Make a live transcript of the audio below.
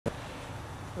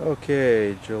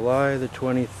Okay, July the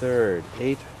 23rd,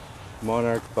 8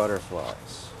 Monarch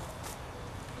Butterflies.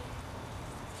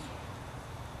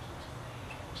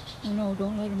 Oh no,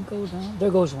 don't let him go down.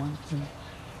 There goes one.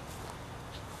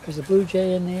 There's a blue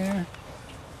jay in there.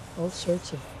 All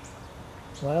sorts of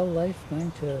wildlife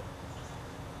going to...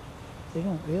 They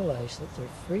don't realize that they're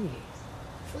free.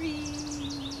 Free!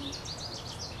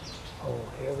 Oh,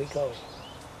 here we go.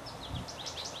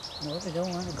 No, they don't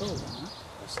want to go, huh?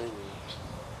 I see you.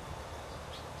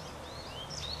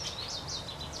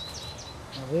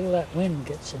 Now, wait till that wind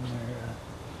gets in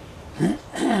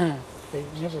there.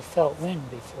 They've never felt wind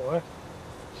before.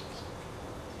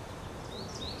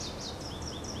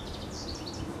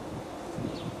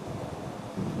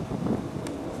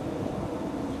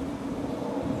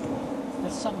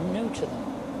 That's something new to them.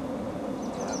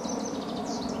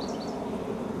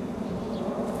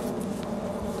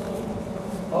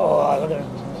 Oh, look at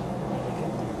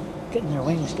them. Getting their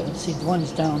wings done. See, the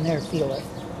ones down there feel like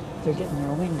they're getting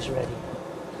their wings ready.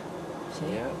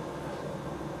 See? Yeah.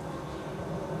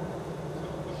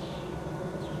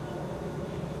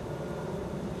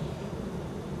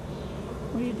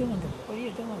 What are you doing to him? What are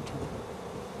you doing to him?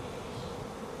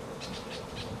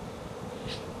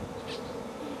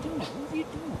 What are you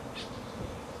doing?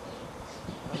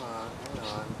 Come on, hang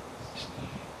on.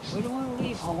 We don't want to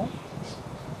leave home.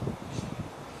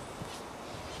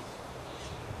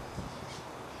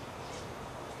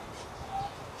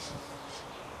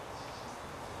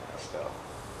 There we go.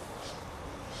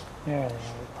 There they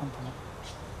are, pumping up.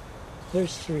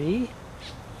 There's 3.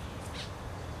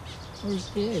 Where's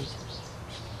the 8?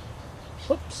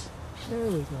 Whoops. There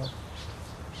we go.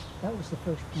 That was the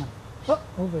first one. Oh,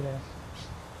 over there.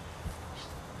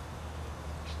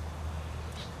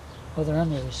 Oh, they're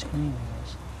under the screen, I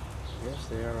guess. Yes,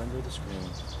 they are under the screen.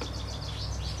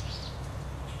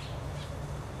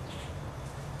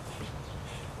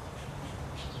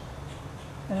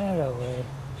 That away.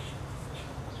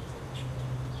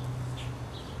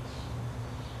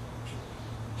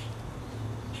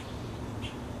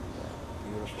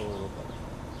 Beautiful little butterfly.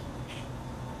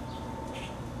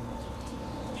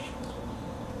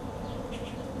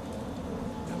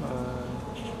 Come on.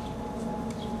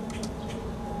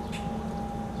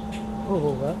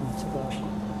 Oh, that one's about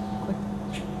quick.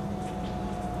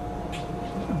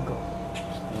 Let him go.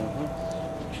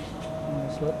 And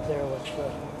there's up there with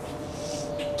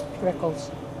freckles.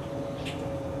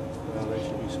 Well, they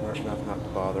should be smart enough not to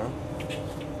bother them.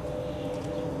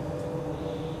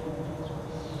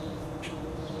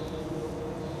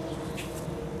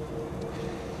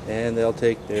 And they'll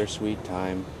take their sweet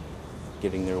time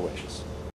getting their ways.